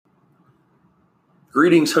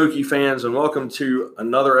Greetings, Hokie fans, and welcome to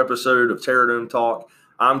another episode of Terror Dome Talk.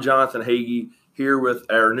 I'm Jonathan Hagee, here with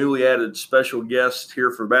our newly added special guest here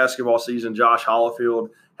for basketball season, Josh Hollifield.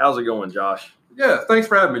 How's it going, Josh? Yeah, thanks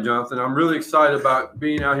for having me, Jonathan. I'm really excited about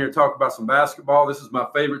being out here to talk about some basketball. This is my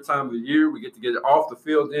favorite time of the year. We get to get it off the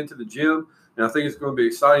field into the gym, and I think it's going to be an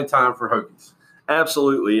exciting time for Hokies.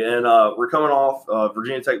 Absolutely, and we're coming off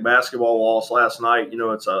Virginia Tech basketball loss last night. You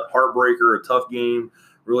know, it's a heartbreaker, a tough game,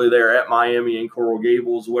 really there at Miami and Coral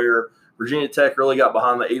Gables, where Virginia Tech really got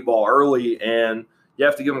behind the eight ball early, and you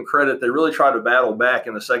have to give them credit. They really tried to battle back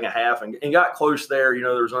in the second half and got close there. You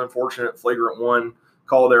know, there was an unfortunate flagrant one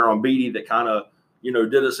call there on Beatty that kind of,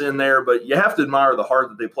 did us in there. But you have to admire the heart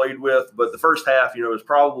that they played with. But the first half, is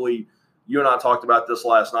probably, you and I talked about this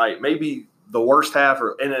last night, maybe the worst half,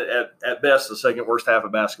 and at best the second worst half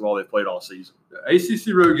of basketball they've played all season.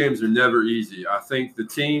 ACC road games are never easy. I think the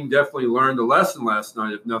team definitely learned a lesson last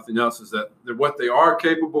night, if nothing else, is that what they are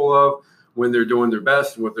capable of when they're doing their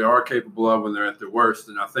best and what they are capable of when they're at their worst.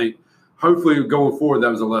 And I think hopefully going forward,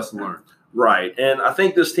 that was a lesson learned. Right. And I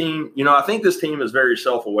think this team, is very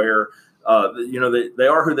self-aware. They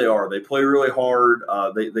are who they are. They play really hard.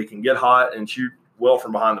 They can get hot and shoot well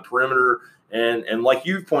from behind the perimeter. And like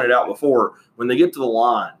you've pointed out before, when they get to the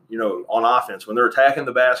line, on offense, when they're attacking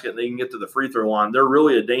the basket and they can get to the free throw line, they're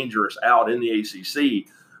really a dangerous out in the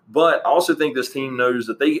ACC. But I also think this team knows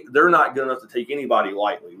that they're not good enough to take anybody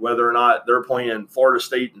lightly, whether or not they're playing Florida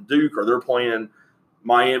State and Duke or they're playing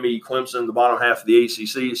Miami, Clemson, the bottom half of the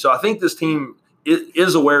ACC. So I think this team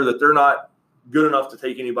is aware that they're not good enough to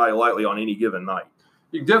take anybody lightly on any given night.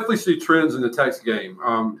 You can definitely see trends in the Tex game.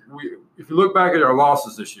 If you look back at our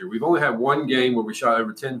losses this year, we've only had one game where we shot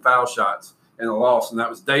over 10 foul shots and a loss, and that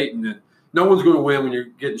was Dayton. And no one's going to win when you're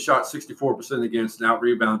getting shot 64% against and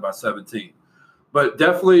out-rebounded by 17. But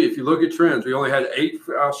definitely, if you look at trends, we only had 8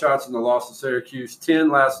 foul shots in the loss to Syracuse,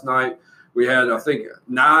 10 last night. We had, I think,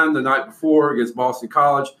 9 the night before against Boston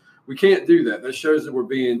College. We can't do that. That shows that we're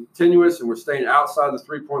being tenuous and we're staying outside the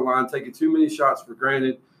three-point line, taking too many shots for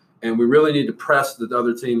granted. And we really need to press the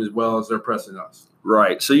other team as well as they're pressing us.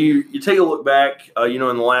 Right. So you take a look back, in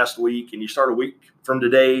the last week, and you start a week from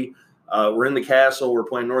today. We're in the Castle. We're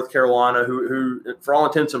playing North Carolina, who for all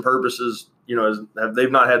intents and purposes,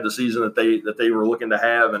 they've not had the season that they were looking to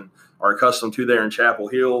have and are accustomed to there in Chapel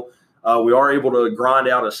Hill. We are able to grind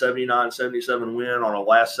out a 79-77 win on a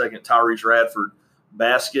last-second Tyrese Radford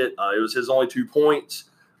basket. It was his only 2 points.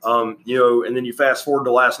 And then you fast forward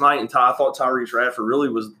to last night, and I thought Tyrese Radford really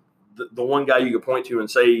was the one guy you could point to and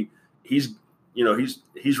say he's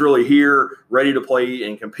really here, ready to play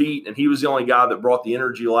and compete. And he was the only guy that brought the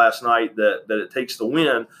energy last night that it takes to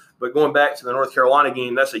win. But going back to the North Carolina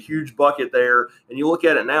game, that's a huge bucket there. And you look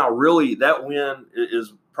at it now, really that win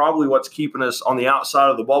is probably what's keeping us on the outside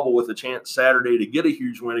of the bubble with a chance Saturday to get a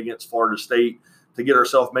huge win against Florida State to get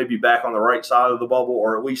ourselves maybe back on the right side of the bubble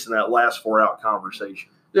or at least in that last 4-out conversation.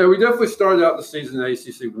 Yeah, we definitely started out the season in the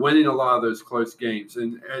ACC winning a lot of those close games.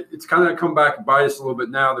 And it's kind of come back and bite us a little bit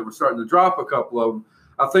now that we're starting to drop a couple of them.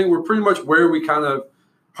 I think we're pretty much where we kind of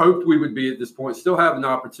hoped we would be at this point, still have an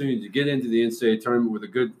opportunity to get into the NCAA tournament with a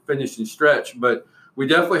good finishing stretch. But we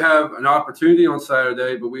definitely have an opportunity on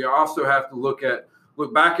Saturday, but we also have to look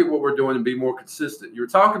back at what we're doing and be more consistent. You were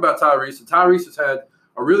talking about Tyrese, and Tyrese has had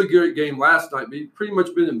a really good game last night, but he's pretty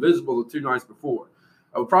much been invisible the 2 nights before.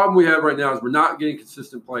 The problem we have right now is we're not getting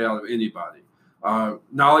consistent play out of anybody.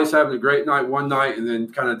 Nolly's having a great night one night and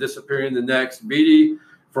then kind of disappearing the next. Beatty,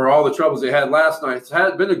 for all the troubles they had last night,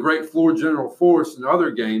 has been a great floor general force in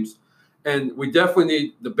other games. And we definitely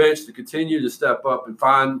need the bench to continue to step up and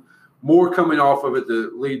find more coming off of it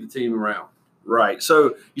to lead the team around. Right.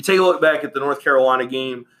 So you take a look back at the North Carolina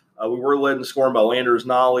game. We were led in scoring by Landers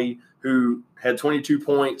Nolly, who had 22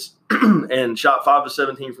 points and shot 5 of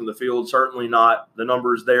 17 from the field. Certainly not the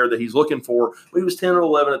numbers there that he's looking for. But he was 10 of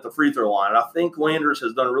 11 at the free throw line. And I think Landers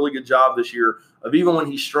has done a really good job this year of, even when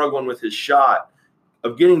he's struggling with his shot,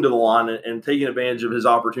 of getting to the line and taking advantage of his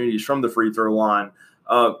opportunities from the free throw line.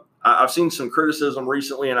 I've seen some criticism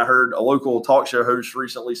recently, and I heard a local talk show host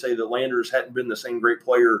recently say that Landers hadn't been the same great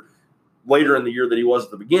player later in the year that he was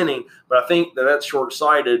at the beginning. But I think that's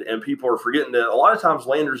short-sighted, and people are forgetting that a lot of times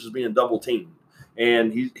Landers is being double-teamed,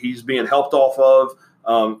 and he's being helped off of,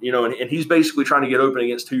 and he's basically trying to get open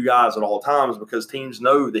against 2 guys at all times because teams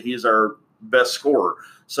know that he is our best scorer.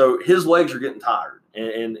 So his legs are getting tired,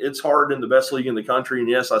 and it's hard in the best league in the country. And,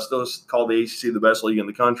 yes, I still call the ACC the best league in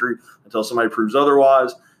the country until somebody proves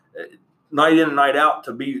otherwise. Night in and night out,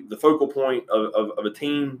 to be the focal point of a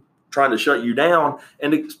team trying to shut you down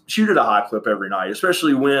and to shoot at a high clip every night,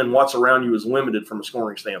 especially when what's around you is limited from a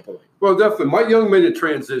scoring standpoint. Well, definitely. Mike Young made a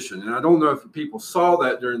transition, and I don't know if people saw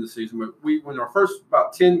that during the season, but when our first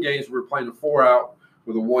about 10 games, we were playing a 4-out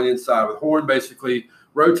with a 1 inside, with Horn basically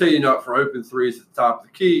rotating up for open threes at the top of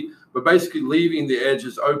the key, but basically leaving the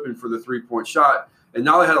edges open for the three-point shot. And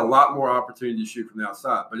Nolly had a lot more opportunity to shoot from the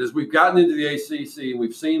outside. But as we've gotten into the ACC and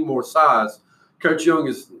we've seen more size, Coach Young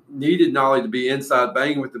has needed Nolly to be inside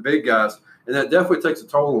banging with the big guys, and that definitely takes a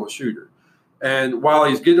toll on a shooter. And while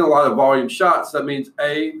he's getting a lot of volume shots, that means,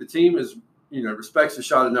 A, the team is, respects the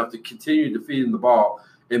shot enough to continue to feed him the ball,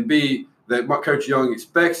 and B, that Coach Young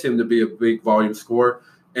expects him to be a big volume scorer.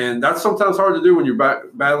 And that's sometimes hard to do when you're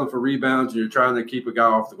battling for rebounds and you're trying to keep a guy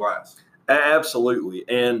off the glass. Absolutely.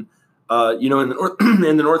 And, in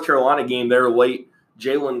the North Carolina game there late,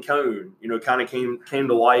 Jalen Cone, kind of came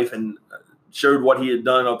to life and showed what he had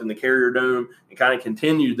done up in the Carrier Dome and kind of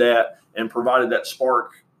continued that and provided that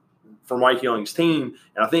spark for Mike Young's team.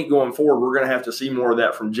 And I think going forward, we're going to have to see more of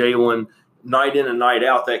that from Jalen night in and night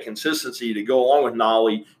out, that consistency to go along with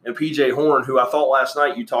Nolly and PJ Horn, who I thought last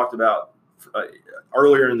night you talked about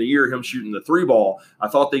earlier in the year, him shooting the 3-ball. I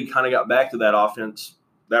thought they kind of got back to that offense,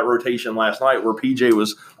 that rotation last night where PJ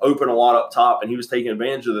was open a lot up top and he was taking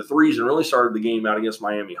advantage of the threes and really started the game out against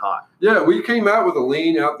Miami hot. Yeah, we came out with a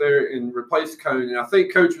lean out there and replaced Cone. And I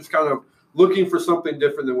think Coach was kind of looking for something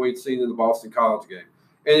different than we'd seen in the Boston College game.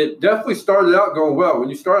 And it definitely started out going well. When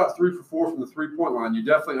you start out 3 for 4 from the three-point line, you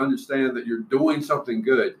definitely understand that you're doing something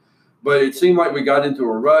good. But it seemed like we got into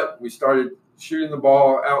a rut. We started shooting the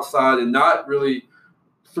ball outside and not really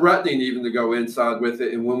threatening even to go inside with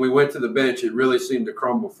it. And when we went to the bench, it really seemed to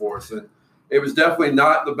crumble for us. And it was definitely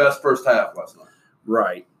not the best first half last night.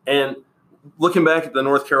 Right. And looking back at the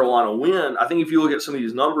North Carolina win, I think if you look at some of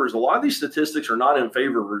these numbers, a lot of these statistics are not in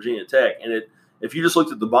favor of Virginia Tech. And if you just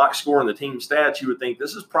looked at the box score and the team stats, you would think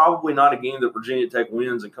this is probably not a game that Virginia Tech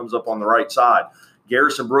wins and comes up on the right side.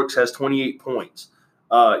 Garrison Brooks has 28 points.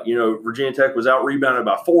 Virginia Tech was out-rebounded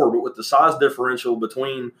by 4, but with the size differential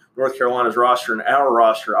between North Carolina's roster and our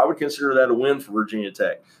roster, I would consider that a win for Virginia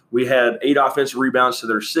Tech. We had 8 offensive rebounds to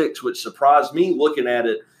their 6, which surprised me looking at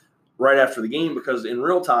it right after the game because in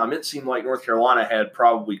real time, it seemed like North Carolina had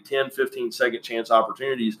probably 10, 15 second chance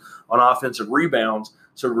opportunities on offensive rebounds.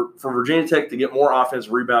 So for Virginia Tech to get more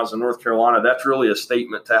offensive rebounds than North Carolina, that's really a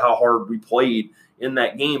statement to how hard we played in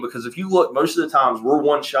that game, because if you look, most of the times we're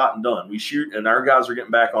one shot and done. We shoot and our guys are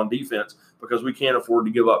getting back on defense because we can't afford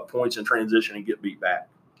to give up points in transition and get beat back.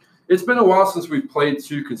 It's been a while since we've played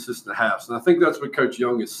 2 consistent halves, and I think that's what Coach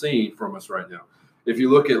Young is seeing from us right now. If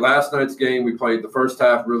you look at last night's game, we played the first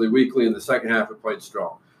half really weakly, and the second half we played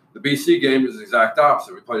strong. The BC game was the exact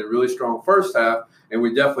opposite. We played a really strong first half, and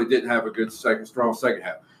we definitely didn't have a good strong second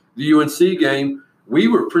half. The UNC game, we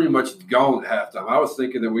were pretty much gone at halftime. I was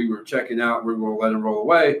thinking that we were checking out and we were going to let them roll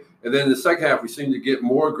away. And then in the second half, we seemed to get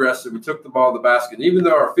more aggressive. We took the ball to the basket. And even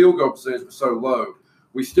though our field goal percentage was so low,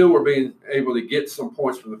 we still were being able to get some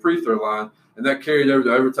points from the free throw line, and that carried over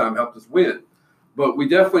to overtime, helped us win. But we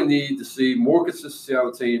definitely need to see more consistency out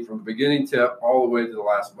of the team from the beginning tip all the way to the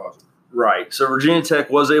last buzzer. Right. So Virginia Tech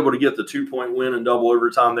was able to get the 2-point win in double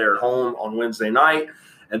overtime there at home on Wednesday night.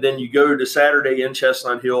 And then you go to Saturday in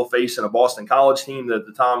Chestnut Hill facing a Boston College team that at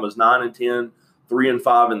the time was 9-10,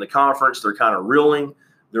 3-5 in the conference. They're kind of reeling.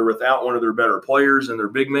 They're without one of their better players and their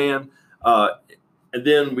big man. And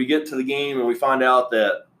then we get to the game and we find out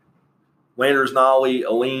that Landers, Nolly,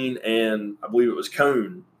 Aline, and I believe it was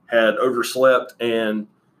Cone had overslept and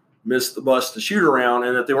missed the bus to shoot around,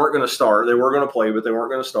 and that they weren't going to start. They were going to play, but they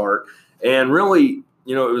weren't going to start. And really,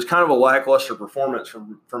 it was kind of a lackluster performance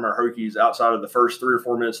from our Hokies outside of the first 3 or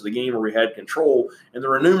 4 minutes of the game where we had control. And there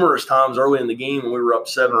were numerous times early in the game when we were up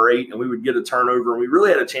 7 or 8 and we would get a turnover, and we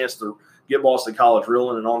really had a chance to get Boston College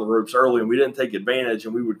reeling and on the ropes early, and we didn't take advantage,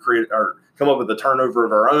 and we would come up with a turnover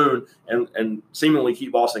of our own and seemingly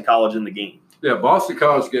keep Boston College in the game. Yeah, Boston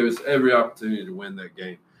College gave us every opportunity to win that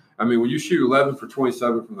game. I mean, when you shoot 11 for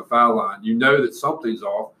 27 from the foul line, you know that something's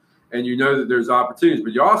off, and you know that there's opportunities.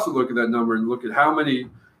 But you also look at that number and look at how many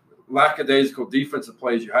lackadaisical defensive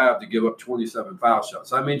plays you have to give up 27 foul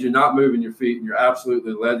shots. That means you're not moving your feet, and you're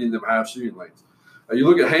absolutely letting them have shooting lanes. You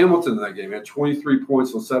look at Hamilton in that game. He had 23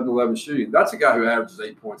 points on 7-11 shooting. That's a guy who averages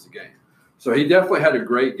 8 points a game. So he definitely had a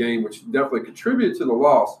great game, which definitely contributed to the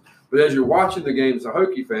loss. But as you're watching the game as a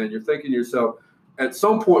Hokie fan, you're thinking to yourself, at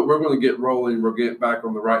some point we're going to get rolling, we'll get back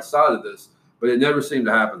on the right side of this. But it never seemed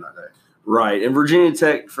to happen that day. Right. And Virginia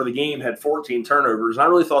Tech for the game had 14 turnovers. I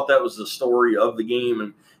really thought that was the story of the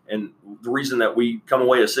game. and the reason that we come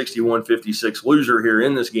away a 61-56 loser here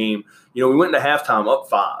in this game, we went into halftime up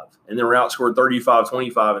 5, and then we're outscored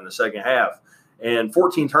 35-25 in the second half. And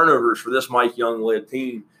 14 turnovers for this Mike Young-led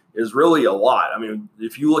team is really a lot. I mean,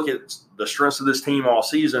 if you look at the strengths of this team all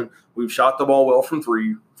season, we've shot the ball well from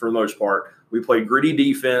 3 for the most part. We play gritty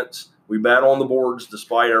defense. We battle on the boards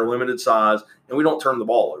despite our limited size, and we don't turn the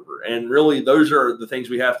ball over. And really, those are the things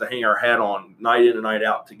we have to hang our hat on night in and night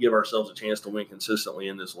out to give ourselves a chance to win consistently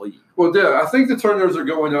in this league. Well, yeah, I think the turnovers are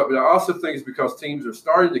going up, but I also think it's because teams are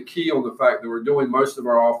starting to key on the fact that we're doing most of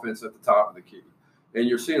our offense at the top of the key. And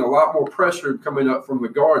you're seeing a lot more pressure coming up from the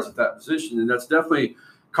guards at that position, and that's definitely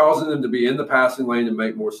causing them to be in the passing lane and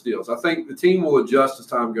make more steals. I think the team will adjust as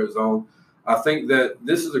time goes on. I think that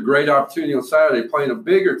this is a great opportunity on Saturday, playing a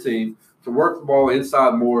bigger team, to work the ball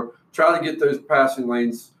inside more, try to get those passing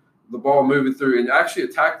lanes, the ball moving through, and actually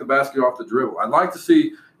attack the basket off the dribble. I'd like to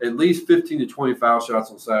see at least 15 to 20 foul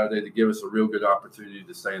shots on Saturday to give us a real good opportunity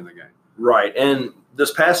to stay in the game. Right. And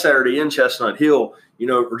this past Saturday in Chestnut Hill,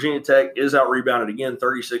 Virginia Tech is out-rebounded again,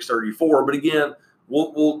 36-34. But again,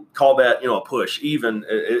 we'll call that, a push. Even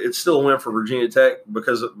it's still a win for Virginia Tech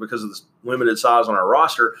because of the limited size on our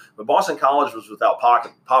roster. But Boston College was without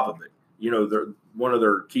Popovic. They're one of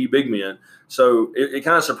their key big men. So it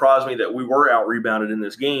kind of surprised me that we were out-rebounded in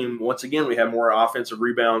this game. Once again, we had more offensive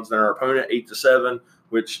rebounds than our opponent, 8-7,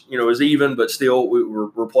 which, is even, but still we're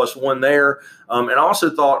 +1 there. And I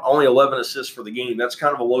also thought only 11 assists for the game. That's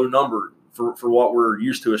kind of a low number for what we're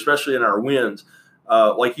used to, especially in our wins.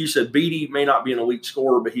 Like you said, Beatty may not be an elite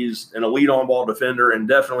scorer, but he's an elite on-ball defender and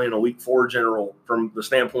definitely an elite floor general from the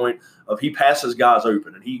standpoint of he passes guys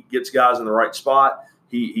open and he gets guys in the right spot.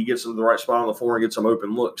 He gets them to the right spot on the floor and gets them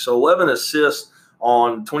open looks. So 11 assists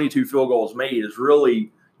on 22 field goals made is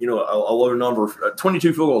really, a low number.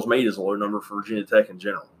 22 field goals made is a low number for Virginia Tech in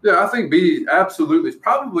general. Yeah, I think Beatty absolutely is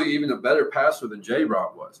probably even a better passer than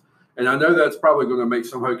J-Rob was. And I know that's probably going to make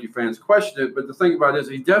some Hokie fans question it, but the thing about it is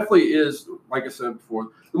he definitely is, like I said before,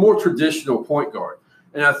 the more traditional point guard.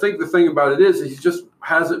 And I think the thing about it is he just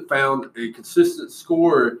hasn't found a consistent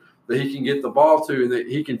scorer that he can get the ball to and that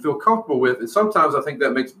he can feel comfortable with. And sometimes I think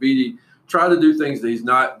that makes Beatty try to do things that he's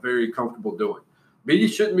not very comfortable doing. Beatty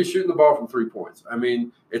shouldn't be shooting the ball from 3 points. I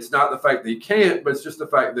mean, it's not the fact that he can't, but it's just the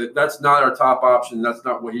fact that that's not our top option. That's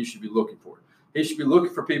not what he should be looking for. He should be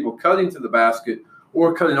looking for people cutting to the basket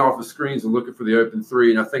or cutting off the screens and looking for the open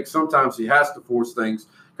 3. And I think sometimes he has to force things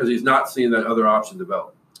because he's not seeing that other option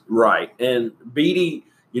develop. Right. And Beatty,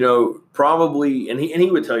 probably, and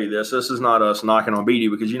he would tell you this is not us knocking on Beatty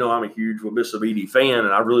because, I'm a huge Wabissa Beatty fan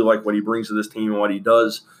and I really like what he brings to this team and what he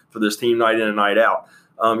does for this team night in and night out.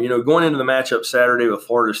 Going into the matchup Saturday with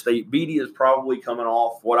Florida State, Beatty is probably coming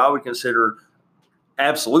off what I would consider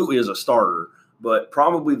absolutely as a starter, but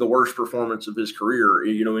probably the worst performance of his career,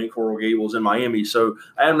 in Coral Gables in Miami. So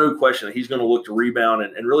I have no question that he's going to look to rebound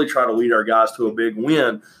and really try to lead our guys to a big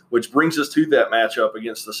win, which brings us to that matchup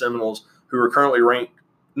against the Seminoles, who are currently ranked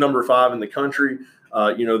number 5 in the country.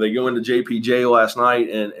 They go into JPJ last night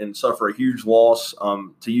and suffer a huge loss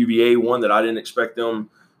to UVA, one that I didn't expect them,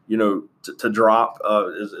 to drop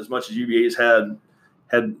as much as UVA's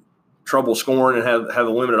had trouble scoring and have a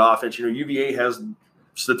limited offense. UVA has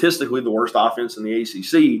statistically the worst offense in the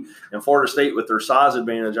ACC, and Florida State with their size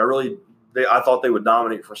advantage, I thought they would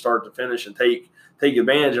dominate from start to finish and take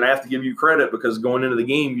advantage. And I have to give you credit because going into the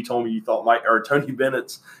game, you told me you thought Tony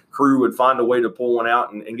Bennett's crew would find a way to pull one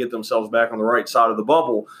out and get themselves back on the right side of the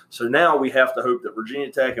bubble. So now we have to hope that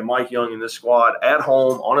Virginia Tech and Mike Young and this squad at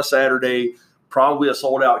home on a Saturday, probably a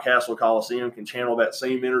sold-out Castle Coliseum, can channel that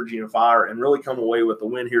same energy and fire and really come away with the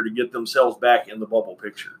win here to get themselves back in the bubble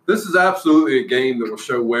picture. This is absolutely a game that will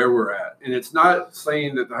show where we're at. And it's not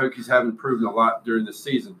saying that the Hokies haven't proven a lot during the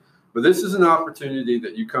season, but this is an opportunity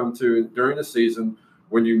that you come to during the season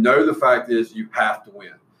when the fact is you have to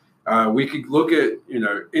win. We could look at,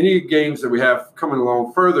 any games that we have coming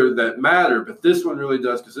along further that matter, but this one really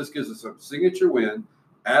does because this gives us a signature win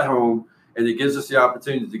at home, and it gives us the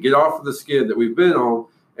opportunity to get off of the skid that we've been on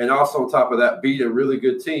and also on top of that beat a really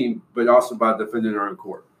good team, but also by defending our own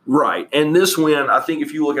court. Right. And this win, I think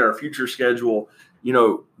if you look at our future schedule,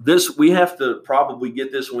 we have to probably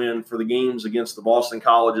get this win for the games against the Boston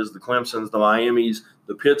Colleges, the Clemsons, the Miamis,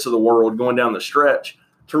 the Pitts of the world going down the stretch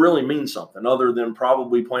to really mean something other than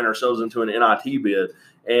probably playing ourselves into an NIT bid.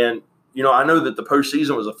 And, I know that the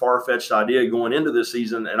postseason was a far-fetched idea going into this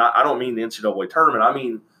season, and I don't mean the NCAA tournament. I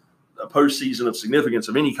mean a postseason of significance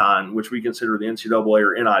of any kind, which we consider the NCAA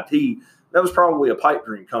or NIT. That was probably a pipe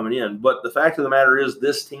dream coming in. But the fact of the matter is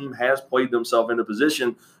this team has played themselves into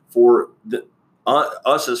position for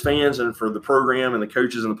us as fans and for the program and the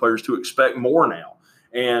coaches and the players to expect more now.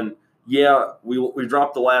 And yeah, we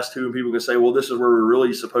dropped the last two, and people can say, well, this is where we're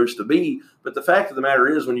really supposed to be. But the fact of the matter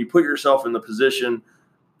is, when you put yourself in the position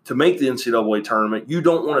to make the NCAA tournament, you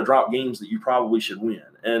don't want to drop games that you probably should win.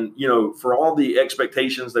 And, for all the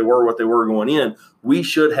expectations they were what they were going in, we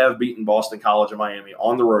should have beaten Boston College and Miami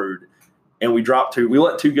on the road. And we dropped two. We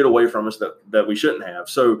let two get away from us that we shouldn't have.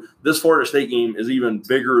 So this Florida State game is even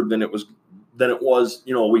bigger than it was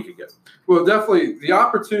a week ago. Well, definitely the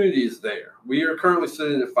opportunity is there. We are currently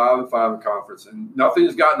sitting at 5-5 in conference, and nothing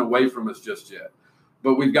has gotten away from us just yet.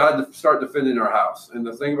 But we've got to start defending our house. And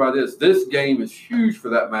the thing about it is, this game is huge for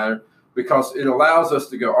that matter, because it allows us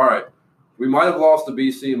to go, all right, we might have lost to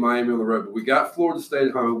BC and Miami on the road, but we got Florida State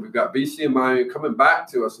at home. We've got BC and Miami coming back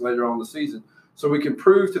to us later on in the season. So we can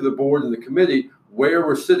prove to the board and the committee where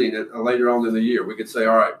we're sitting at later on in the year. We could say,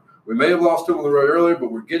 all right, we may have lost them on the road earlier,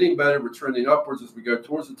 but we're getting better. We're trending upwards as we go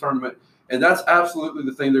towards the tournament. And that's absolutely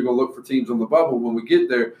the thing they're going to look for teams on the bubble when we get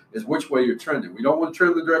there, is which way you're trending. We don't want to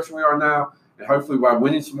trend the direction we are now. And hopefully by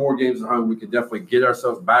winning some more games at home, we can definitely get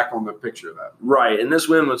ourselves back on the picture of that. Right, and this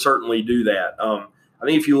win would certainly do that. I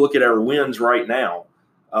think if you look at our wins right now,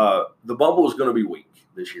 the bubble is going to be weak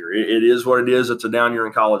this year. It is what it is. It's a down year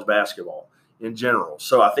in college basketball in general.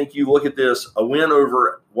 So I think you look at this, a win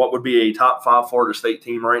over what would be a top 5 Florida State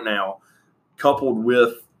team right now, coupled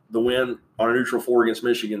with the win on a neutral floor against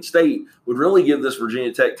Michigan State, would really give this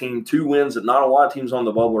Virginia Tech team 2 wins that not a lot of teams on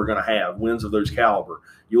the bubble are going to have, wins of those caliber.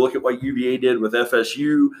 You look at what UVA did with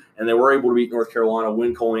FSU, and they were able to beat North Carolina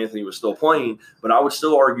when Cole Anthony was still playing. But I would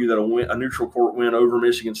still argue that a neutral court win over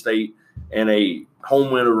Michigan State and a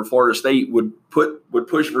home win over Florida State would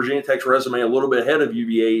push Virginia Tech's resume a little bit ahead of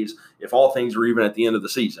UVA's if all things were even at the end of the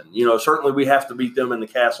season. Certainly we have to beat them in the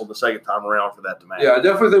Castle the second time around for that to matter. Yeah, I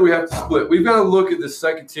definitely think we have to split. We've got to look at this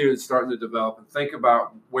second tier that's starting to develop and think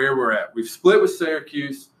about where we're at. We've split with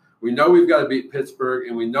Syracuse. We know we've got to beat Pittsburgh,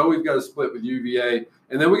 and we know we've got to split with UVA.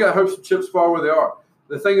 And then we got hopes and chips fall where they are.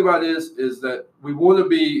 The thing about it is that we want to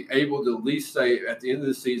be able to at least say at the end of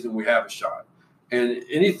the season we have a shot. And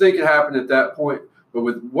anything can happen at that point. But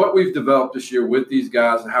with what we've developed this year with these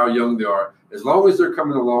guys and how young they are, as long as they're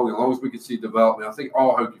coming along, as long as we can see development, I think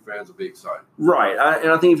all Hokie fans will be excited. Right.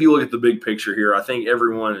 And I think if you look at the big picture here, I think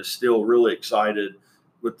everyone is still really excited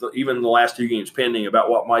with even the last 2 games pending about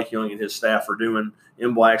what Mike Young and his staff are doing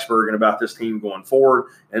in Blacksburg and about this team going forward.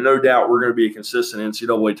 And no doubt we're going to be a consistent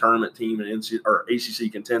NCAA tournament team and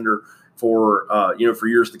ACC contender for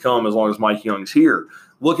years to come as long as Mike Young's here.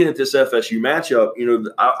 Looking at this FSU matchup,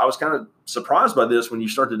 I was kind of surprised by this when you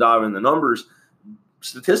start to dive in the numbers.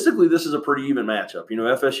 Statistically, this is a pretty even matchup.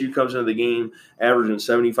 FSU comes into the game averaging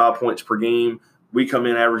 75 points per game. We come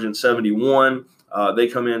in averaging 71. They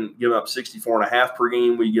come in giving up 64.5 per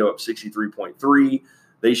game. We give up 63.3.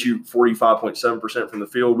 They shoot 45.7% from the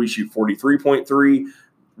field. We shoot 43.3.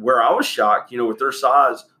 Where I was shocked, with their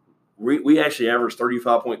size, we actually average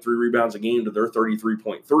 35.3 rebounds a game to their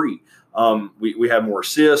 33.3. We have more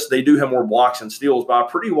assists. They do have more blocks and steals by a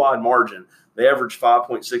pretty wide margin. They average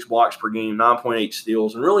 5.6 blocks per game, 9.8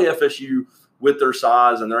 steals. And really FSU, with their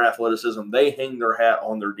size and their athleticism, they hang their hat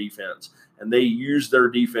on their defense. And they use their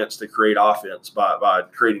defense to create offense by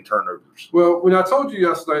creating turnovers. Well, when I told you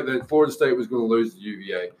yesterday that Florida State was going to lose to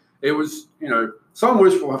UVA, it was, some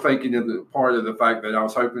wishful thinking in the part of the fact that I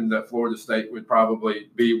was hoping that Florida State would probably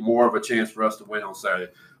be more of a chance for us to win on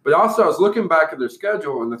Saturday. But also I was looking back at their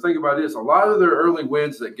schedule, and the thing about it is a lot of their early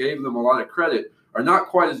wins that gave them a lot of credit are not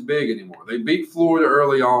quite as big anymore. They beat Florida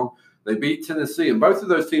early on. They beat Tennessee, and both of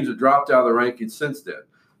those teams have dropped out of the rankings since then.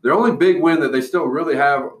 Their only big win that they still really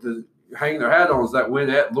have to hang their hat on is that win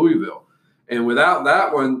at Louisville. And without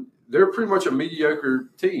that one, they're pretty much a mediocre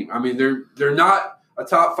team. I mean, they're not a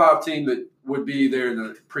top 5 team that would be there in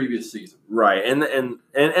the previous season. Right.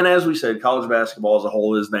 And as we said, college basketball as a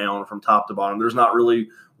whole is down from top to bottom. There's not really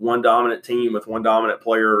one dominant team with one dominant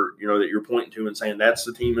player, that you're pointing to and saying that's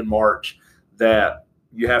the team in March that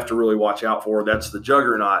you have to really watch out for. That's the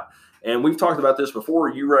juggernaut. And we've talked about this before.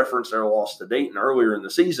 You referenced their loss to Dayton earlier in the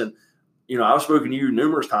season. I've spoken to you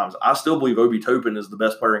numerous times. I still believe Obi Toppin is the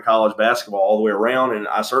best player in college basketball all the way around, and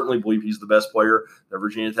I certainly believe he's the best player that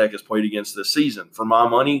Virginia Tech has played against this season. For my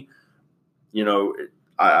money,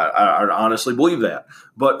 I honestly believe that.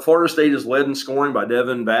 But Florida State is led in scoring by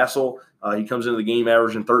Devin Vassell. He comes into the game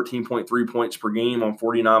averaging 13.3 points per game on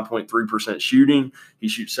 49.3% shooting. He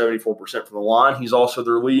shoots 74% from the line. He's also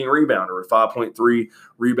their leading rebounder with 5.3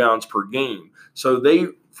 rebounds per game. So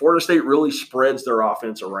Florida State really spreads their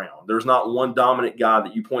offense around. There's not one dominant guy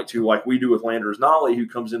that you point to like we do with Landers Nolley, who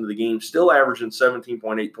comes into the game still averaging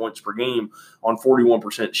 17.8 points per game on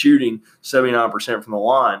 41% shooting, 79% from the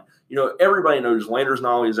line. everybody knows Landers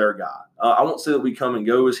Nolley is our guy. I won't say that we come and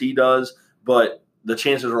go as he does, but the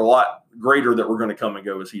chances are a lot greater that we're going to come and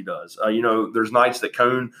go as he does. There's nights that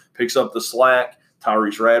Cone picks up the slack.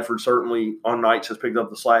 Tyrese Radford certainly on nights has picked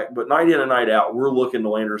up the slack. But night in and night out, we're looking to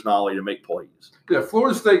Landers Nolley to make plays. Yeah,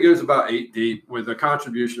 Florida State goes about 8 deep with a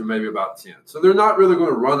contribution of maybe about 10. So they're not really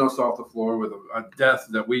going to run us off the floor with a depth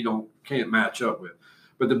that we can't match up with.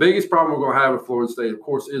 But the biggest problem we're going to have with Florida State, of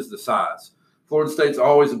course, is the size. Florida State's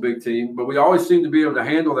always a big team, but we always seem to be able to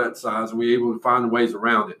handle that size, and we're able to find ways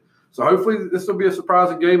around it. So hopefully this will be a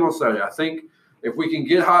surprising game on Saturday. I think if we can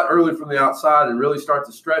get hot early from the outside and really start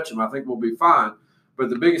to stretch them, I think we'll be fine. But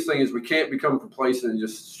the biggest thing is we can't become complacent and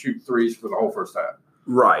just shoot threes for the whole first half.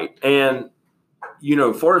 Right. And,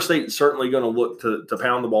 Florida State is certainly going to look to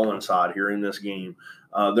pound the ball inside here in this game.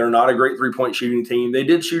 They're not a great three-point shooting team. They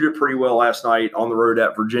did shoot it pretty well last night on the road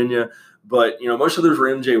at Virginia. But, most of those were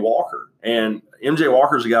M.J. Walker. And M.J.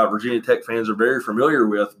 Walker is a guy Virginia Tech fans are very familiar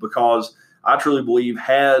with because I truly believe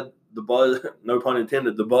had the Buzz, no pun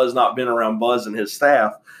intended, the Buzz not been around Buzz and his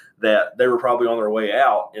staff, that they were probably on their way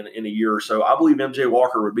out in a year or so. I believe M.J.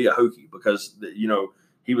 Walker would be a Hokie because,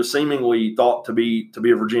 he was seemingly thought to be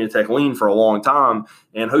a Virginia Tech lean for a long time.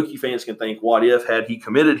 And Hokie fans can think, what if, had he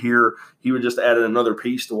committed here, he would just added another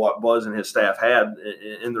piece to what Buzz and his staff had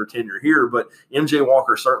in their tenure here. But M.J.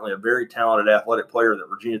 Walker is certainly a very talented athletic player that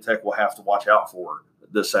Virginia Tech will have to watch out for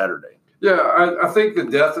this Saturday. Yeah, I think the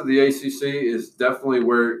depth of the ACC is definitely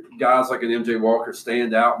where guys like an M.J. Walker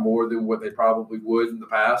stand out more than what they probably would in the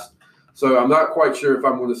past. So I'm not quite sure if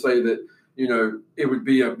I'm going to say that, it would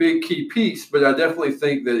be a big key piece, but I definitely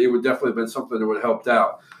think that it would definitely have been something that would have helped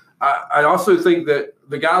out. I also think that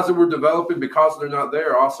the guys that we're developing, because they're not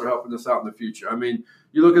there, are also helping us out in the future. I mean,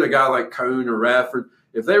 you look at a guy like Cone or Radford,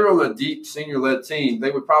 if they were on a deep senior-led team, they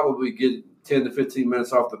would probably get 10 to 15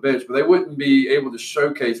 minutes off the bench, but they wouldn't be able to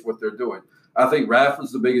showcase what they're doing. I think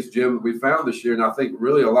Radford's the biggest gem that we found this year, and I think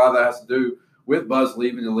really a lot of that has to do with Buzz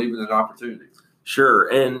leaving and leaving an opportunity. Sure.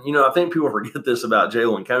 And, I think people forget this about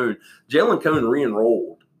Jalen Cone. Jalen Cone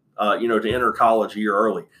re-enrolled, to enter college a year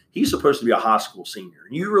early. He's supposed to be a high school senior.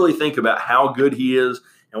 You really think about how good he is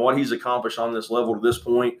and what he's accomplished on this level to this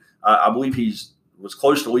point. I believe was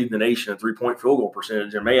close to leading the nation in three-point field goal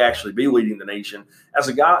percentage and may actually be leading the nation. As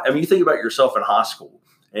a guy, you think about yourself in high school.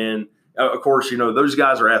 And, of course, those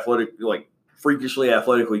guys are athletic, freakishly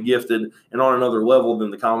athletically gifted and on another level than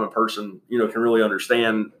the common person, can really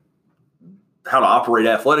understand how to operate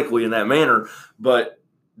athletically in that manner. But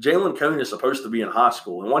Jalen Cone is supposed to be in high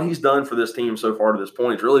school. And what he's done for this team so far to this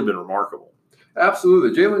point has really been remarkable.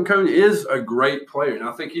 Absolutely. Jalen Cone is a great player, and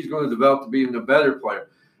I think he's going to develop to be even a better player.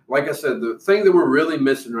 Like I said, the thing that we're really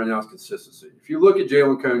missing right now is consistency. If you look at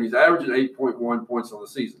Jalen Cone, he's averaging 8.1 points on the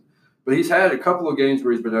season. But he's had a couple of games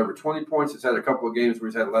where he's been over 20 points. He's had a couple of games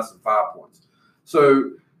where he's had less than 5 points.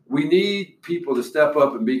 So we need people to step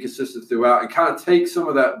up and be consistent throughout and kind of take some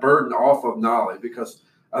of that burden off of Nolley, because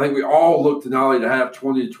I think we all look to Nolley to have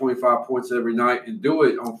 20 to 25 points every night and do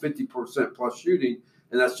it on 50% plus shooting,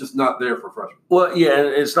 and that's just not there for freshmen. Well, yeah, and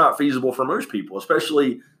it's not feasible for most people,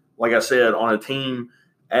 especially, like I said, on a team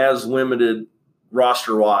as limited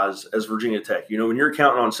roster-wise as Virginia Tech. When you're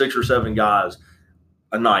counting on 6 or 7 guys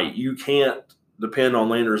a night, you can't depend on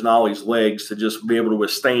Landers Nolley's legs to just be able to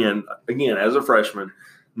withstand, again, as a freshman,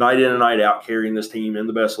 night in and night out, carrying this team in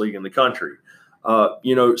the best league in the country.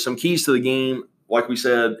 Some keys to the game, like we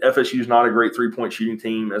said, FSU is not a great three-point shooting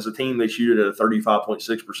team. As a team, they shoot it at a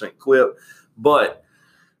 35.6% clip. But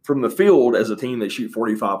from the field, as a team, they shoot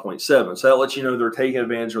 45.7. So that lets you know they're taking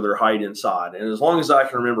advantage of their height inside. And as long as I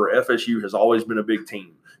can remember, FSU has always been a big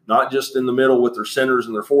team, not just in the middle with their centers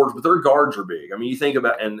and their forwards, but their guards are big. You think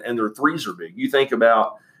about – and their threes are big. You think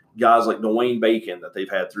about guys like Dwayne Bacon that they've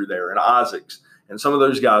had through there and Isaacs. And some of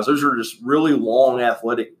those guys, those are just really long,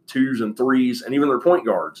 athletic 2s and 3s, and even their point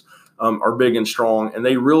guards are big and strong. And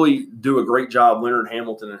they really do a great job, Leonard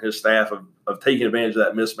Hamilton and his staff, of taking advantage of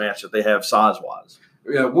that mismatch that they have size-wise.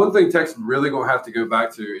 Yeah, one thing Texas really going to have to go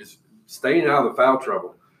back to is staying out of the foul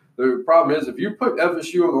trouble. The problem is if you put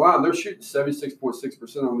FSU on the line, they're shooting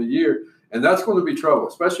 76.6% on the year, and that's going to be trouble,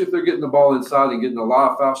 especially if they're getting the ball inside and getting a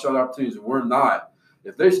lot of foul shot opportunities, and we're not.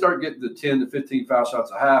 If they start getting the 10 to 15 foul shots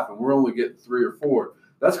a half and we're only getting 3 or 4,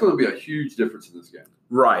 that's going to be a huge difference in this game.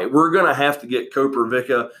 Right. We're going to have to get Cooper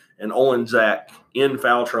Vicka and Olenczak in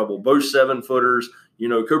foul trouble, both 7-footers.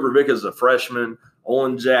 Cooper Vicka is a freshman.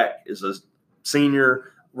 Olenczak is a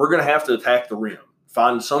senior. We're going to have to attack the rim,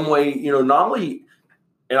 find some way, not only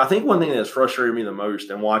 – and I think one thing that's frustrated me the most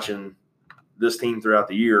in watching this team throughout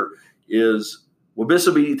the year is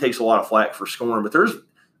Wabissa takes a lot of flack for scoring, but there's –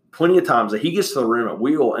 plenty of times that he gets to the rim at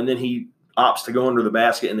will, and then he opts to go under the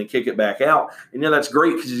basket and then kick it back out. And that's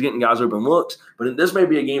great because he's getting guys open looks. But this may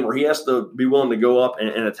be a game where he has to be willing to go up and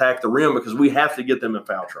attack the rim because we have to get them in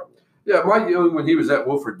foul trouble. Yeah, Mike Young, when he was at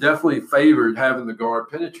Woodford, definitely favored having the guard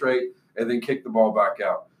penetrate and then kick the ball back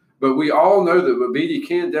out. But we all know that Beatty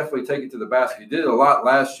can definitely take it to the basket. He did it a lot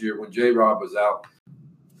last year when J-Rob was out.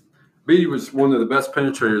 Beatty was one of the best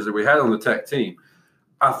penetrators that we had on the Tech team.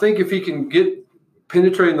 I think if he can get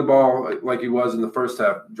penetrating the ball like he was in the first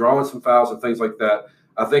half, drawing some fouls and things like that,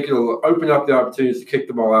 I think it'll open up the opportunities to kick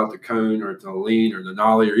the ball out to Cone or to Lean or to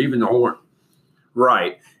Nolly or even the Horn.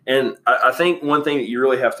 Right. And I think one thing that you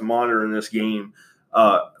really have to monitor in this game,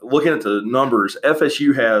 looking at the numbers,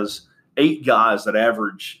 FSU has 8 guys that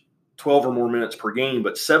average 12 or more minutes per game,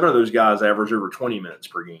 but 7 of those guys average over 20 minutes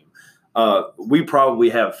per game. We probably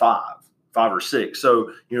have 5 or 6.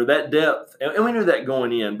 So, that depth, and we knew that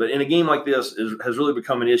going in, but in a game like this has really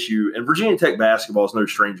become an issue. And Virginia Tech basketball is no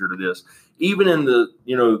stranger to this. Even in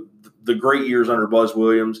the great years under Buzz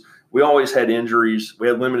Williams, we always had injuries. We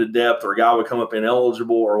had limited depth, or a guy would come up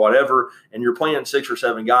ineligible or whatever, and you're playing 6 or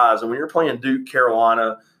 7 guys. And when you're playing Duke,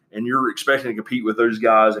 Carolina, and you're expecting to compete with those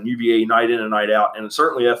guys and UVA night in and night out, and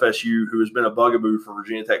certainly FSU, who has been a bugaboo for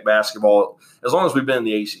Virginia Tech basketball as long as we've been in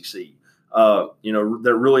the ACC.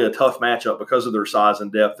 They're really a tough matchup because of their size and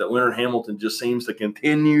depth that Leonard Hamilton just seems to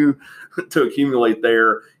continue to accumulate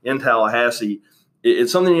there in Tallahassee.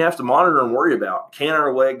 It's something you have to monitor and worry about. Can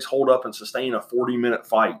our legs hold up and sustain a 40-minute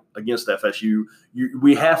fight against FSU?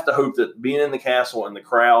 We have to hope that being in the Castle and the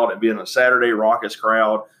crowd and being a Saturday raucous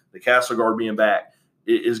crowd, the Castle Guard being back,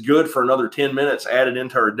 is good for another 10 minutes added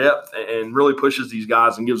into our depth and really pushes these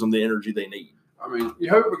guys and gives them the energy they need. I mean, you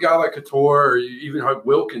hope a guy like Couture or you even hope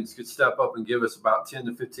Wilkins could step up and give us about 10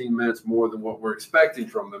 to 15 minutes more than what we're expecting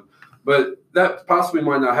from them. But that possibly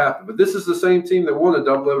might not happen. But this is the same team that won a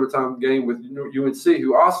double overtime game with UNC,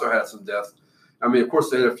 who also had some depth. I mean, of course,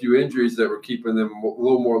 they had a few injuries that were keeping them a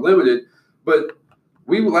little more limited. But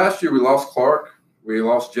last year we lost Clark, we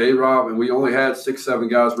lost J-Rob, and we only had 6, 7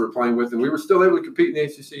 guys we were playing with, and we were still able to compete in the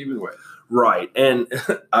ACC even way. Right. And,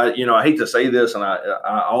 I hate to say this, and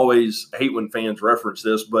I always hate when fans reference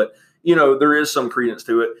this, but, there is some credence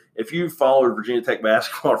to it. If you followed Virginia Tech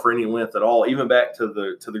basketball for any length at all, even back to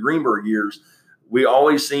the Greenberg years, we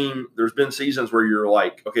always there's been seasons where you're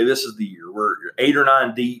like, okay, this is the year. We're 8 or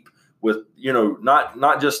 9 deep with,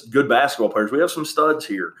 not just good basketball players. We have some studs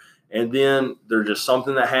here. And then there's just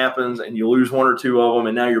something that happens and you lose 1 or 2 of them,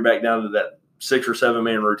 and now you're back down to that 6 or 7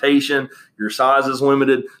 man rotation. Your size is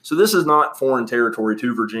limited. So this is not foreign territory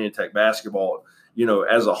to Virginia Tech basketball,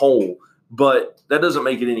 as a whole. But that doesn't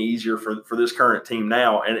make it any easier for this current team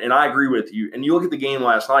now. And I agree with you. And you look at the game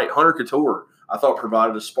last night, Hunter Couture, I thought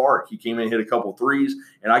provided a spark. He came in and hit a couple threes.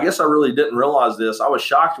 And I guess I really didn't realize this. I was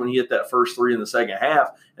shocked when he hit that first 3 in the second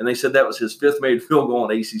half. And they said that was his 5th made field goal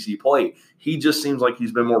in ACC play. He just seems like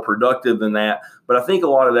he's been more productive than that. But I think a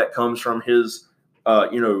lot of that comes from his,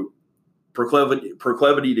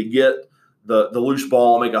 proclivity to get the loose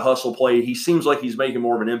ball, make a hustle play. He seems like he's making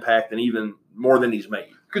more of an impact than even more than he's made.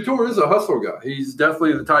 Couture is a hustle guy. He's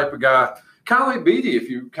definitely the type of guy, kind of like Beatty, if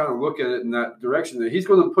you kind of look at it in that direction, that he's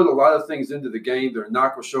going to put a lot of things into the game that are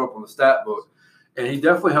not going to show up on the stat book. And he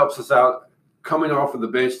definitely helps us out coming off of the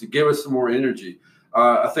bench to give us some more energy.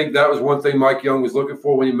 I think that was one thing Mike Young was looking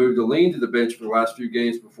for when he moved Lean to the bench for the last few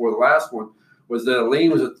games before the last one, was that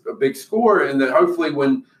Lean was a big scorer, and that hopefully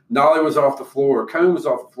when Nolly was off the floor or Cone was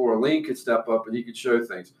off the floor, Lean could step up and he could show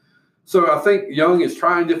things. So I think Young is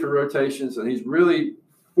trying different rotations, and he's really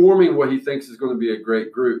forming what he thinks is going to be a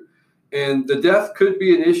great group. And the depth could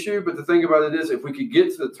be an issue, but the thing about it is if we could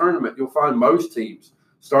get to the tournament, you'll find most teams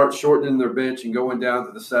start shortening their bench and going down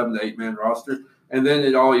to the 7 to 8 man roster, and then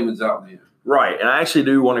it all evens out in the end. Right, and I actually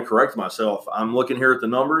do want to correct myself. I'm looking here at the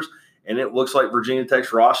numbers, and it looks like Virginia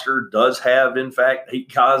Tech's roster does have, in fact,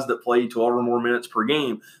 8 guys that play 12 or more minutes per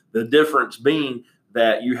game. The difference being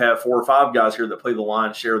that you have 4 or 5 guys here that play the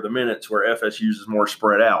lion's share of the minutes, where FSU's is more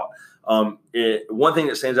spread out. One thing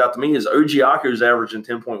that stands out to me is Ojiako's averaging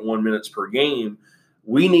 10.1 minutes per game.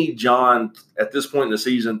 We need John at this point in the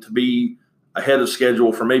season to be ahead of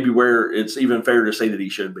schedule for maybe where it's even fair to say that he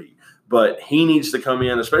should be. But he needs to come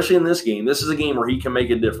in, especially in this game. This is a game where he can make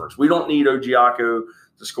a difference. We don't need Ojiako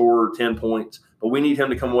to score 10 points, but we need him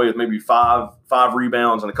to come away with maybe five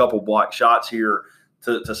rebounds and a couple block shots here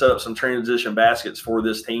to set up some transition baskets for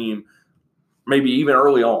this team. maybe even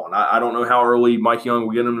early on. I don't know how early Mike Young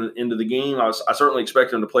will get him into the game. I certainly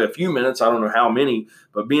expect him to play a few minutes. I don't know how many,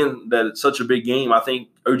 but being that it's such a big game, I think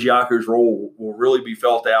Ojiako's role will really be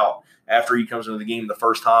felt out after he comes into the game the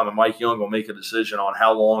first time, and Mike Young will make a decision on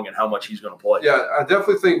how long and how much he's going to play. Yeah, I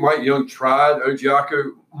definitely think Mike Young tried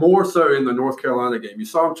Ojiako more so in the North Carolina game. You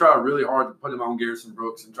saw him try really hard to put him on Garrison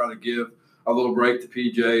Brooks and try to give a little break to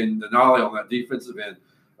PJ and Denali on that defensive end.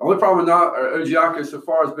 The only problem with Ojiako so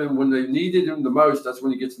far has been when they needed him the most, that's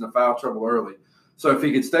when he gets into foul trouble early. So if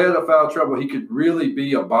he could stay out of foul trouble, he could really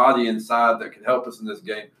be a body inside that could help us in this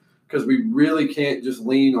game, because we really can't just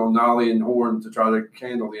lean on Nolly and Horn to try to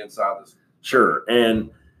handle the insiders. Sure. And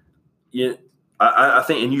I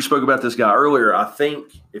think, and you spoke about this guy earlier, I think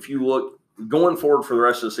if you look going forward for the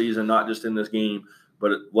rest of the season, not just in this game,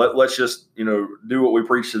 but let's just, do what we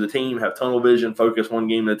preach to the team, have tunnel vision, focus one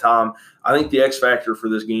game at a time. I think the X factor for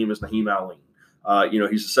this game is Naheem Alleyne.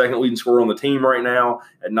 He's the second leading scorer on the team right now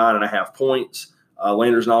at 9.5 points.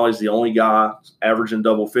 Landers Nolly is the only guy averaging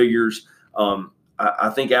double figures. I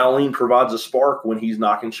think Alleyne provides a spark when he's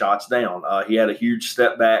knocking shots down. He had a huge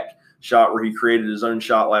step back shot where he created his own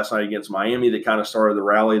shot last night against Miami that kind of started the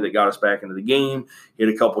rally that got us back into the game. He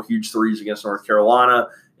had a couple huge threes against North Carolina.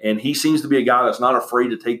 And he seems to be a guy that's not afraid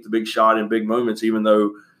to take the big shot in big moments, even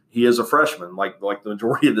though he is a freshman, like the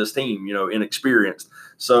majority of this team, inexperienced.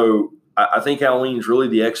 So I think Alleyne's really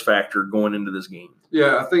the X factor going into this game.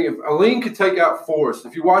 Yeah, I think if Alleyne could take out Forrest,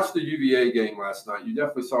 if you watched the UVA game last night, you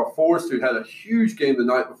definitely saw Forrest, who had a huge game the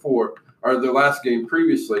night before, or the last game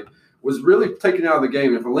previously, was really taken out of the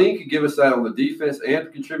game. If Alleyne could give us that on the defense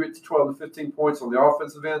and contribute to 12 to 15 points on the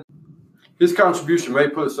offensive end, his contribution may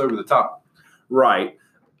put us over the top. Right.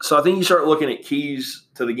 So I think you start looking at keys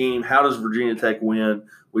to the game. How does Virginia Tech win?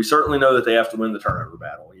 We certainly know that they have to win the turnover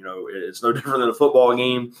battle. It's no different than a football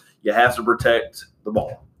game. You have to protect the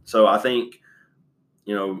ball. So I think,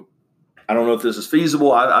 I don't know if this is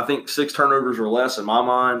feasible. I think 6 turnovers or less in my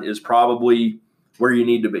mind is probably where you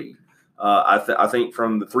need to be. I think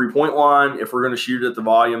from the 3-point line, if we're going to shoot at the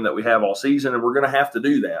volume that we have all season, and we're going to have to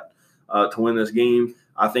do that to win this game,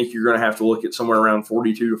 I think you're going to have to look at somewhere around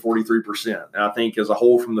 42 to 43%. And I think as a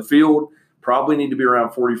whole from the field, probably need to be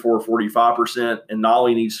around 44, 45%, and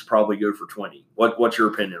Nolly needs to probably go for 20. What's your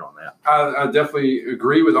opinion on that? I definitely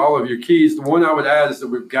agree with all of your keys. The one I would add is that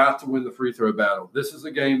we've got to win the free throw battle. This is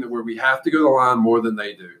a game where we have to go to the line more than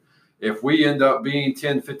they do. If we end up being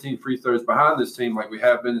 10, 15 free throws behind this team like we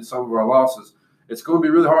have been in some of our losses, it's going to be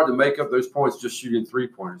really hard to make up those points just shooting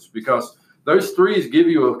three-pointers, because those threes give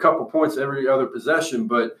you a couple points every other possession,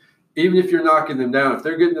 but even if you're knocking them down, if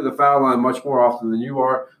they're getting to the foul line much more often than you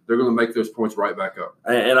are, they're going to make those points right back up.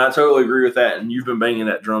 And I totally agree with that, and you've been banging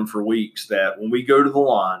that drum for weeks that when we go to the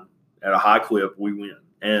line at a high clip, we win.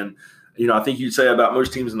 And, I think you'd say about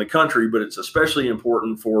most teams in the country, but it's especially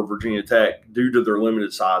important for Virginia Tech due to their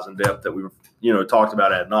limited size and depth that we've, talked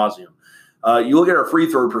about ad nauseum. You look at our free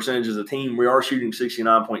throw percentage as a team, we are shooting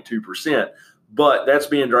 69.2%, but that's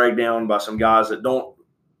being dragged down by some guys that don't,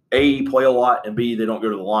 A, play a lot, and B, they don't go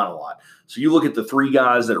to the line a lot. So you look at the 3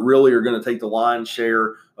 guys that really are going to take the lion's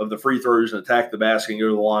share of the free throws and attack the basket and go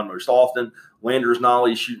to the line most often. Landers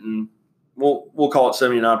Nolly shooting, we'll call it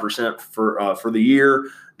 79% for the year.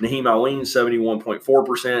 Naheem Alleyne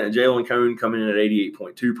 71.4%, and Jalen Cone coming in at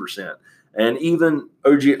 88.2%. And even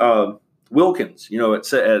Wilkins,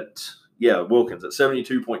 Wilkins at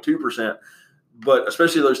 72.2%. But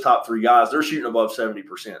especially those top 3 guys, they're shooting above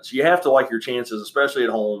 70%. So you have to like your chances, especially at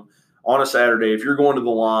home on a Saturday. If you're going to the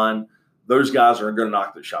line, those guys are going to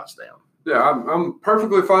knock the shots down. Yeah, I'm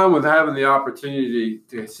perfectly fine with having the opportunity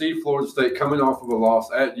to see Florida State coming off of a loss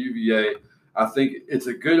at UVA. I think it's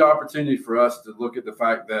a good opportunity for us to look at the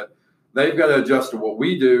fact that they've got to adjust to what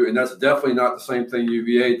we do, and that's definitely not the same thing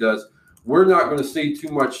UVA does. We're not going to see too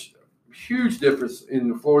much huge difference in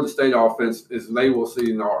the Florida State offense as they will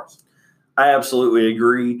see in ours. I absolutely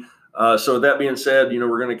agree. So with that being said,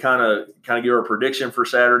 we're going to kind of give our prediction for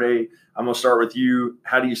Saturday. I'm going to start with you.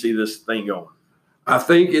 How do you see this thing going? I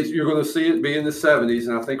think you're going to see it be in the 70s,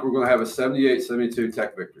 and I think we're going to have a 78-72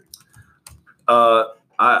 Tech victory.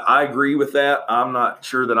 I agree with that. I'm not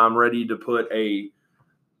sure that I'm ready to put a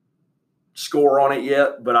score on it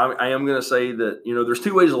yet, but I am going to say that, there's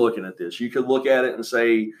 2 ways of looking at this. You could look at it and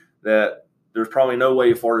say that there's probably no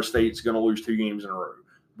way Florida State's going to lose 2 games in a row.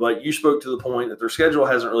 But you spoke to the point that their schedule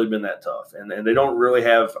hasn't really been that tough, and they don't really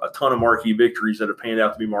have a ton of marquee victories that have panned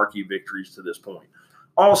out to be marquee victories to this point.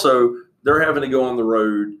 Also, they're having to go on the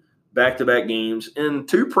road back-to-back games in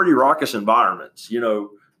 2 pretty raucous environments,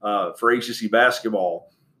 for ACC basketball.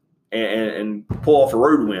 and pull off a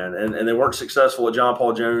road win. And they weren't successful at John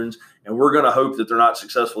Paul Jones, and we're going to hope that they're not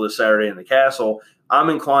successful this Saturday in the Castle. I'm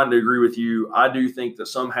inclined to agree with you. I do think that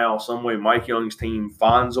somehow, some way, Mike Young's team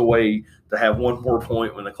finds a way to have one more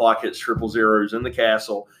point when the clock hits triple zeros in the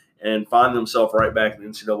Castle and find themselves right back in the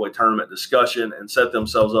NCAA tournament discussion and set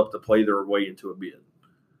themselves up to play their way into a bid.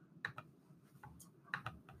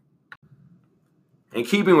 In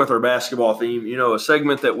keeping with our basketball theme, a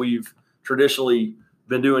segment that we've traditionally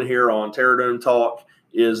been doing here on Terradome Talk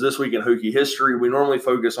is This Week in Hokie History. We normally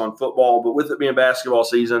focus on football, but with it being basketball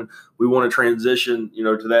season, we want to transition,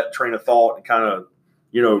 to that train of thought and kind of,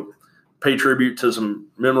 pay tribute to some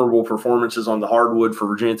memorable performances on the hardwood for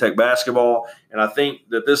Virginia Tech basketball. And I think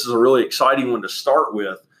that this is a really exciting one to start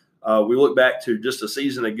with. We look back to just a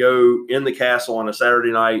season ago in the Castle on a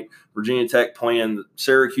Saturday night, Virginia Tech playing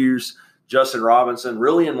Syracuse. Justin Robinson,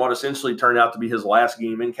 really in what essentially turned out to be his last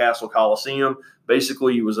game in Castle Coliseum.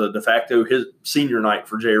 Basically, it was a de facto his senior night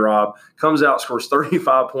for J-Rob. Comes out, scores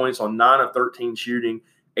 35 points on 9 of 13 shooting,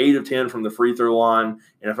 8 of 10 from the free throw line.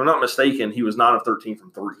 And if I'm not mistaken, he was 9 of 13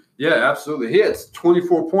 from three. Yeah, absolutely. He had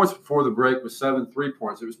 24 points before the break with 7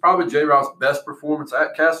 3-points. It was probably J-Rob's best performance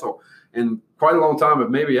at Castle in quite a long time, if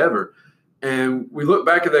maybe ever. And we look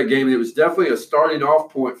back at that game, and it was definitely a starting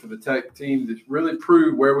off point for the Tech team to really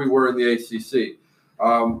prove where we were in the ACC.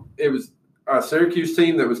 It was a Syracuse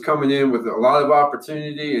team that was coming in with a lot of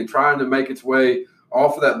opportunity and trying to make its way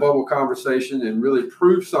off of that bubble conversation and really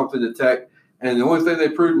prove something to Tech. And the only thing they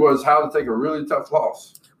proved was how to take a really tough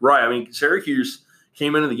loss. Right. I mean, Syracuse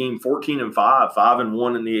came into the game 14-5,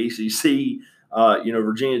 5-1 in the ACC.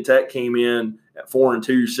 Virginia Tech came in at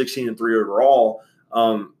 4-2, 16-3 overall.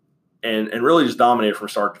 And really just dominated from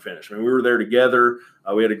start to finish. I mean, we were there together.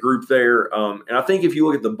 We had a group there. And I think if you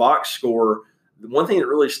look at the box score, the one thing that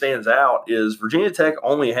really stands out is Virginia Tech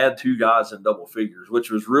only had 2 guys in double figures, which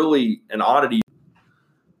was really an oddity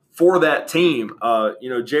for that team.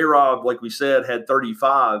 J-Rob, like we said, had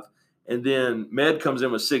 35, and then Med comes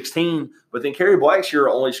in with 16. But then Kerry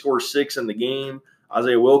Blackshear only scores 6 in the game.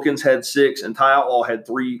 Isaiah Wilkins had 6, and Ty Outlaw had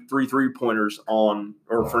three three-pointers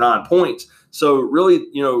for 9 points. So really,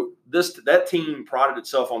 that team prided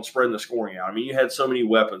itself on spreading the scoring out. I mean, you had so many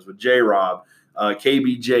weapons with J-Rob,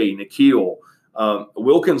 KBJ, Nikhil,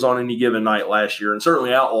 Wilkins on any given night last year, and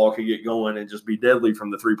certainly Outlaw could get going and just be deadly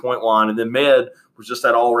from the three-point line. And then Med was just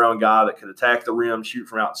that all-around guy that could attack the rim, shoot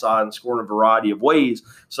from outside, and score in a variety of ways.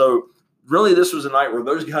 So really, this was a night where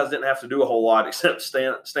those guys didn't have to do a whole lot except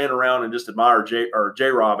stand around and just admire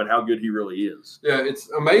J-Rob and how good he really is. Yeah, it's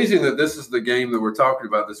amazing that this is the game that we're talking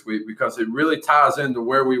about this week because it really ties into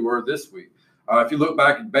where we were this week. If you look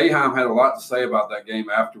back, Boeheim had a lot to say about that game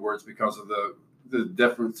afterwards because of the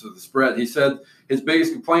difference of the spread. He said his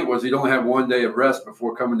biggest complaint was he'd only have 1 day of rest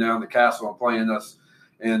before coming down to Castle and playing us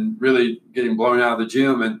and really getting blown out of the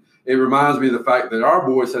gym. And it reminds me of the fact that our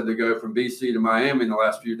boys had to go from BC to Miami in the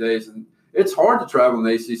last few days, and it's hard to travel in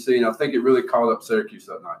the ACC, and I think it really caught up Syracuse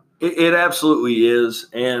that night. It absolutely is.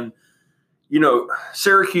 And,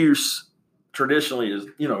 Syracuse traditionally is,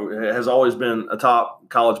 has always been a top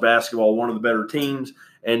college basketball, one of the better teams.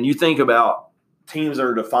 And you think about teams that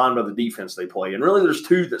are defined by the defense they play. And really there's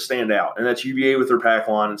 2 that stand out, and that's UVA with their pack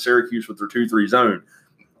line and Syracuse with their 2-3 zone.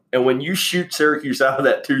 And when you shoot Syracuse out of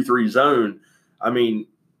that 2-3 zone, I mean,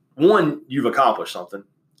 1, you've accomplished something.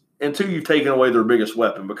 And 2, you've taken away their biggest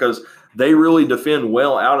weapon because they really defend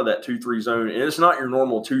well out of that 2-3 zone. And it's not your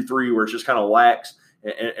normal 2-3 where it's just kind of lax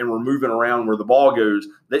and we're moving around where the ball goes.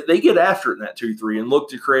 They get after it in that 2-3 and look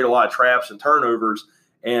to create a lot of traps and turnovers.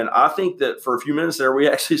 And I think that for a few minutes there, we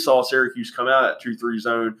actually saw Syracuse come out of that 2-3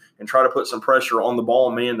 zone and try to put some pressure on the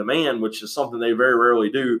ball man-to-man, which is something they very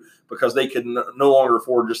rarely do because they could no longer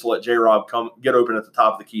afford just to let J-Rob get open at the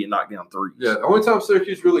top of the key and knock down threes. Yeah, the only time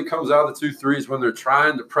Syracuse really comes out of the 2-3 is when they're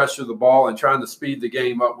trying to pressure the ball and trying to speed the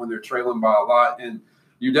game up when they're trailing by a lot. And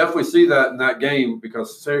you definitely see that in that game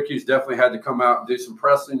because Syracuse definitely had to come out and do some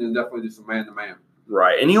pressing and definitely do some man-to-man.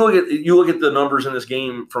 Right. And you look at the numbers in this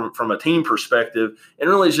game from a team perspective, and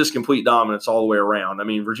really it's just complete dominance all the way around. I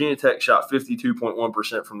mean, Virginia Tech shot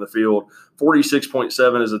 52.1% from the field,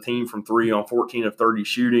 46.7% as a team from 3 on 14 of 30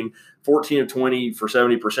 shooting, 14 of 20 for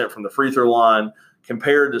 70% from the free throw line,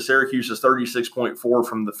 compared to Syracuse's 36.4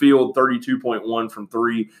 from the field, 32.1 from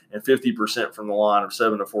 3, and 50% from the line of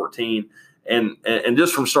 7 of 14. And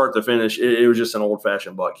just from start to finish, it was just an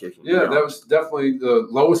old-fashioned butt kicking. Yeah, that was definitely the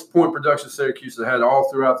lowest point production Syracuse had all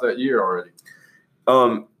throughout that year already.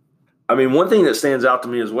 I mean, one thing that stands out to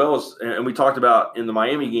me as well is, and we talked about in the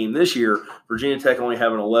Miami game this year, Virginia Tech only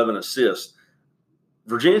having 11 assists.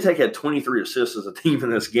 Virginia Tech had 23 assists as a team in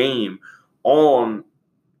this game on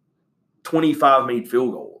 25 made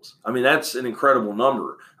field goals. I mean, that's an incredible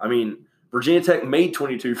number. I mean, Virginia Tech made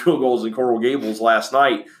 22 field goals in Coral Gables last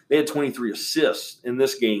night. They had 23 assists in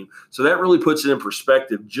this game. So that really puts it in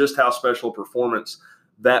perspective just how special a performance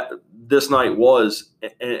that this night was.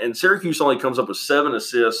 And Syracuse only comes up with 7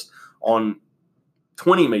 assists on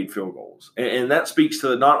 20 made field goals. And that speaks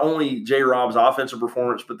to not only J-Rob's offensive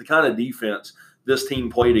performance, but the kind of defense this team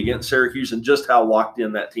played against Syracuse and just how locked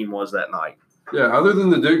in that team was that night. Yeah, other than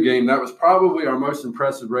the Duke game, that was probably our most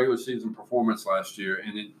impressive regular season performance last year,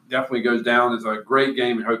 and it definitely goes down as a great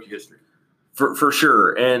game in Hokie history. For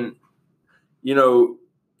sure. And, you know,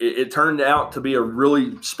 it turned out to be a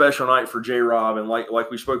really special night for J-Rob, and like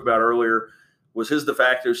we spoke about earlier, was his de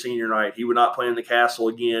facto senior night. He would not play in the Castle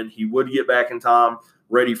again. He would get back in time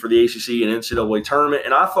ready for the ACC and NCAA tournament.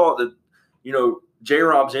 And I thought that, you know,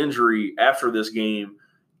 J-Rob's injury after this game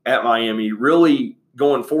at Miami really –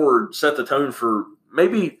 going forward, set the tone for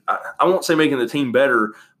maybe, I won't say making the team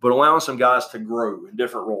better, but allowing some guys to grow in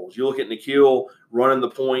different roles. You look at Nikhil running the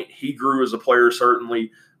point. He grew as a player,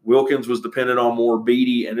 certainly. Wilkins was dependent on more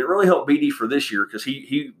Beatty, and it really helped Beatty for this year because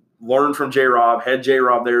he learned from J-Rob, had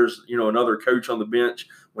J-Rob there as, you know, another coach on the bench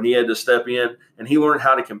when he had to step in, and he learned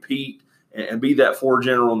how to compete and be that floor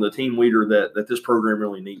general and the team leader that this program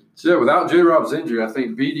really needs. Yeah, without J-Rob's injury, I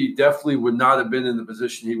think Beatty definitely would not have been in the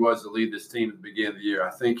position he was to lead this team at the beginning of the year. I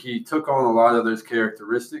think he took on a lot of those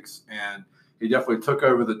characteristics, and he definitely took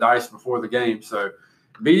over the dice before the game. So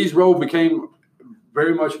Beatty's role became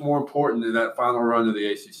very much more important in that final run of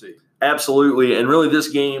the ACC. Absolutely, and really this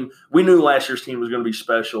game, we knew last year's team was going to be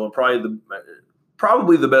special and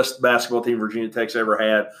probably the best basketball team Virginia Tech's ever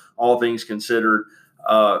had, all things considered.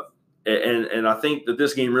 And I think that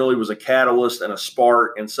this game really was a catalyst and a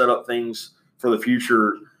spark and set up things for the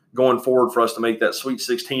future going forward for us to make that Sweet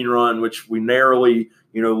 16 run, which we narrowly,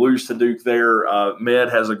 you know, lose to Duke there. Med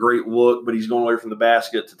has a great look, but he's going away from the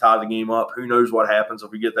basket to tie the game up. Who knows what happens if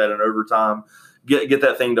we get that in overtime, get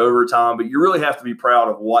that thing to overtime. But you really have to be proud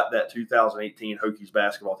of what that 2018 Hokies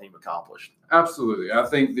basketball team accomplished. Absolutely. I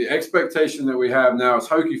think the expectation that we have now as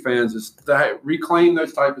Hokie fans is to reclaim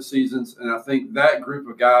those type of seasons, and I think that group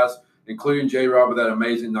of guys – including J-Rob with that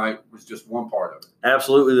amazing night, was just one part of it.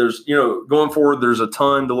 Absolutely. There's, you know, going forward, there's a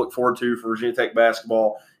ton to look forward to for Virginia Tech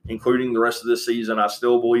basketball, including the rest of this season. I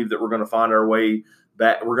still believe that we're going to find our way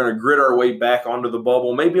back. We're going to grit our way back onto the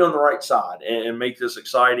bubble, maybe on the right side, and make this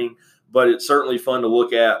exciting. But it's certainly fun to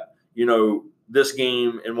look at, you know, this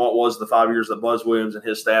game and what was the 5 years that Buzz Williams and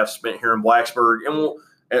his staff spent here in Blacksburg. And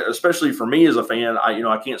especially for me as a fan,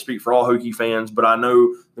 I can't speak for all Hokie fans, but I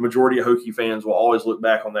know the majority of Hokie fans will always look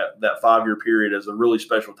back on that 5-year period as a really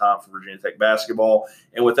special time for Virginia Tech basketball.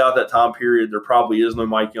 And without that time period, there probably is no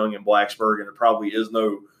Mike Young in Blacksburg, and there probably is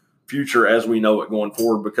no future as we know it going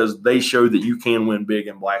forward, because they showed that you can win big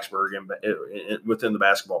in Blacksburg and within the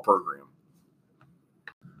basketball program.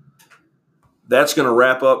 That's going to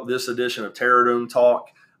wrap up this edition of Terradome Talk.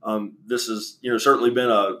 This has, you know, certainly been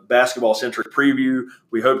a basketball-centric preview.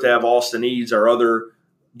 We hope to have Austin Eads, our other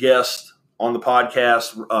guest, on the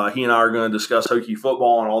podcast. He and I are going to discuss Hokie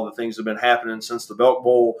football and all the things that have been happening since the Belk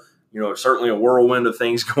Bowl. You know, certainly a whirlwind of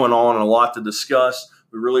things going on and a lot to discuss.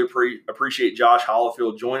 We really appreciate Josh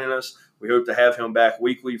Hollifield joining us. We hope to have him back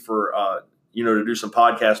weekly for to do some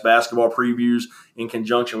podcast basketball previews in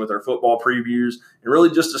conjunction with our football previews, and really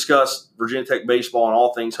just discuss Virginia Tech baseball and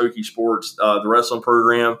all things Hokie sports, the wrestling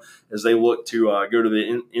program, as they look to go to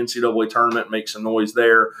the NCAA tournament and make some noise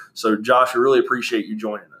there. So, Josh, we really appreciate you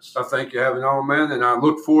joining us. I thank you for having on, man, and I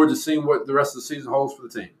look forward to seeing what the rest of the season holds for the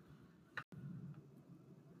team.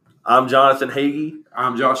 I'm Jonathan Hagee.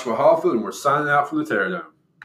 I'm Joshua Holfield, and we're signing out from the Terradome.